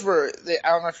of those were I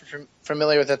don't know if you're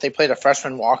familiar with it. They played a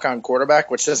freshman walk-on quarterback,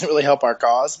 which doesn't really help our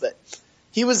cause, but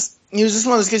he was just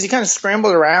one of those kids. He kind of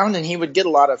scrambled around, and he would get a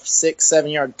lot of 6-7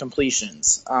 yard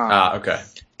completions. Okay.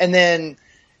 And then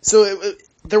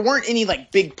there weren't any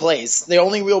like big plays. The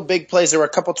only real big plays, there were a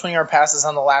couple 20-yard passes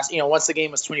on the last, once the game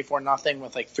was 24-0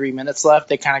 with like 3 minutes left,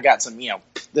 they kind of got some,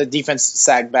 the defense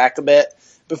sagged back a bit.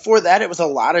 Before that, it was a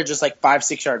lot of just like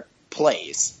 5-6 yard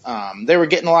plays. They were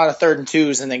getting a lot of 3rd and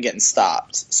 2s and then getting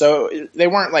stopped. So they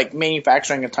weren't like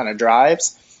manufacturing a ton of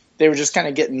drives. They were just kind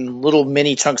of getting little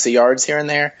mini chunks of yards here and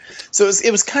there. So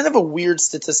it was kind of a weird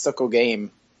statistical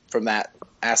game from that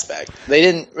aspect. They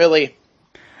didn't really,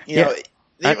 they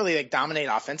didn't really like dominate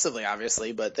offensively,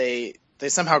 obviously, but they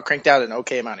somehow cranked out an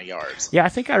okay amount of yards. Yeah, I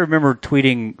think I remember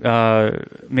tweeting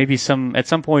maybe at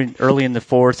some point early in the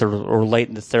 4th or late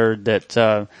in the 3rd that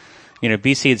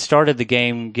BC had started the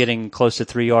game getting close to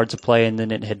 3 yards of play, and then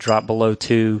it had dropped below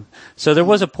 2. So there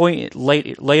was a point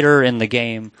later in the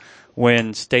game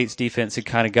when State's defense had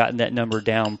kind of gotten that number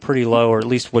down pretty low, or at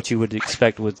least what you would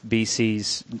expect with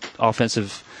BC's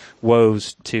offensive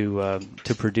woes to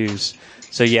produce.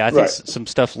 So, yeah, I think some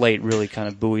stuff late really kind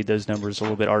of buoyed those numbers a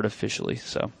little bit artificially.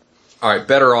 So, all right,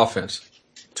 better offense.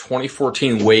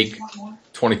 2014 Wake,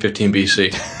 2015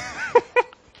 BC.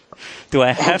 Do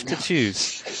I have to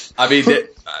choose? I mean,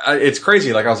 it's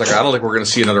crazy. Like I was like, I don't think we're going to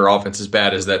see another offense as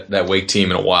bad as that Wake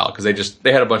team in a while, because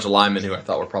they had a bunch of linemen who I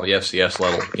thought were probably FCS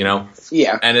level,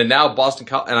 Yeah. And then now Boston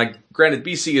College, granted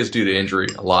BC is due to injury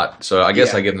a lot, so I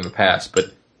guess I give them a pass.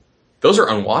 But those are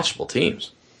unwatchable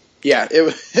teams. Yeah,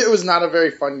 it was not a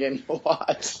very fun game to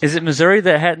watch. Is it Missouri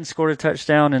that hadn't scored a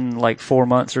touchdown in like 4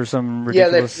 months or something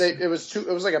ridiculous? Yeah, it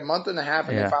was like a month and a half,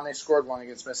 and they finally scored one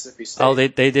against Mississippi State. Oh,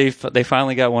 they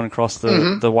finally got one across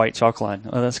the white chalk line.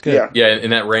 Oh, that's good. Yeah, in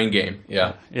that rain game.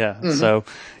 Yeah. Yeah. Mm-hmm. So,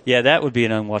 that would be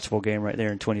an unwatchable game right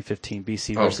there in 2015,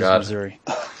 BC versus Missouri.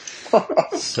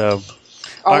 So.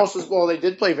 Almost as well. They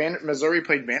did play Missouri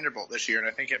played Vanderbilt this year, and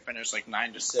I think it finished like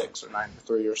 9-6 or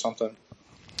 9-3 or something.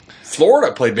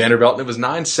 Florida played Vanderbilt, and it was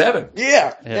 9-7.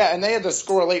 Yeah, and they had to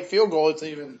score a late field goal to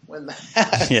even win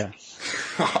that. Yeah.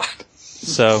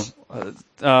 So,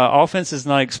 offense is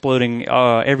not exploding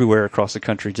everywhere across the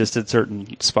country, just at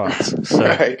certain spots. So.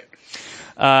 Right.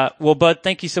 Well, Bud,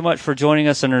 thank you so much for joining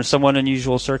us under somewhat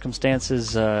unusual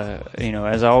circumstances.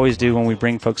 As I always do when we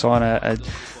bring folks on,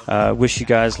 I wish you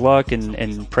guys luck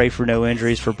and pray for no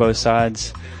injuries for both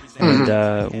sides.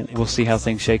 And we'll see how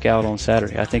things shake out on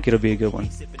Saturday. I think it'll be a good one.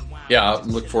 Yeah, I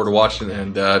look forward to watching,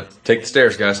 and take the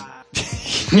stairs, guys.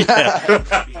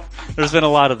 Yeah. There's been a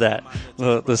lot of that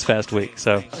this past week.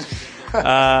 So, all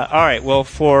right. Well,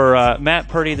 for Matt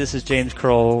Purdy, this is James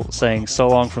Curl saying so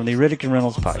long from the Riddick and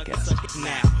Reynolds podcast.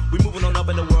 We moving on up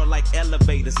in the world like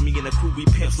elevators. Me and the crew, we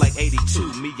pimps like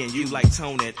 82. Me and you like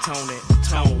tone.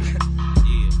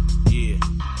 Yeah.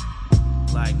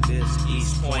 Like this,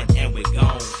 East Point, and we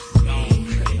gone.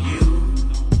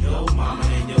 Your mama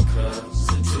and your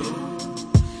cousin too.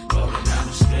 Rolling down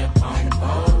the strip on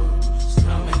boats.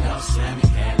 Coming up, slamming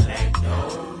Cadillac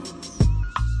doors.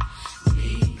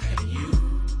 Me and you,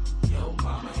 your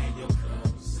mama and your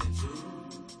cousin too.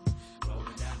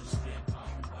 Rolling down the strip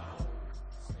on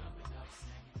boats. Coming up,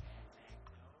 slamming Cadillac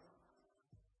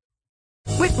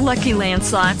doors. With Lucky Land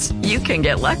Slots, you can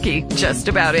get lucky just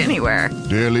about anywhere.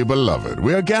 Dearly beloved,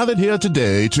 we are gathered here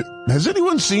today to... Has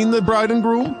anyone seen the bride and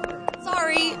groom?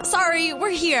 Sorry,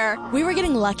 we're here. We were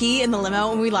getting lucky in the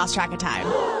limo and we lost track of time.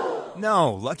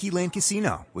 No, Lucky Land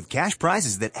Casino, with cash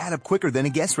prizes that add up quicker than a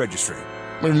guest registry.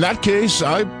 In that case,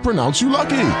 I pronounce you lucky.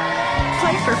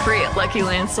 Play for free at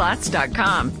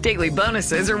LuckyLandSlots.com. Daily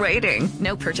bonuses are waiting.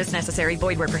 No purchase necessary.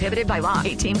 Void where prohibited by law.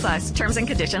 18+. Terms and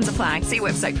conditions apply. See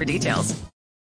website for details.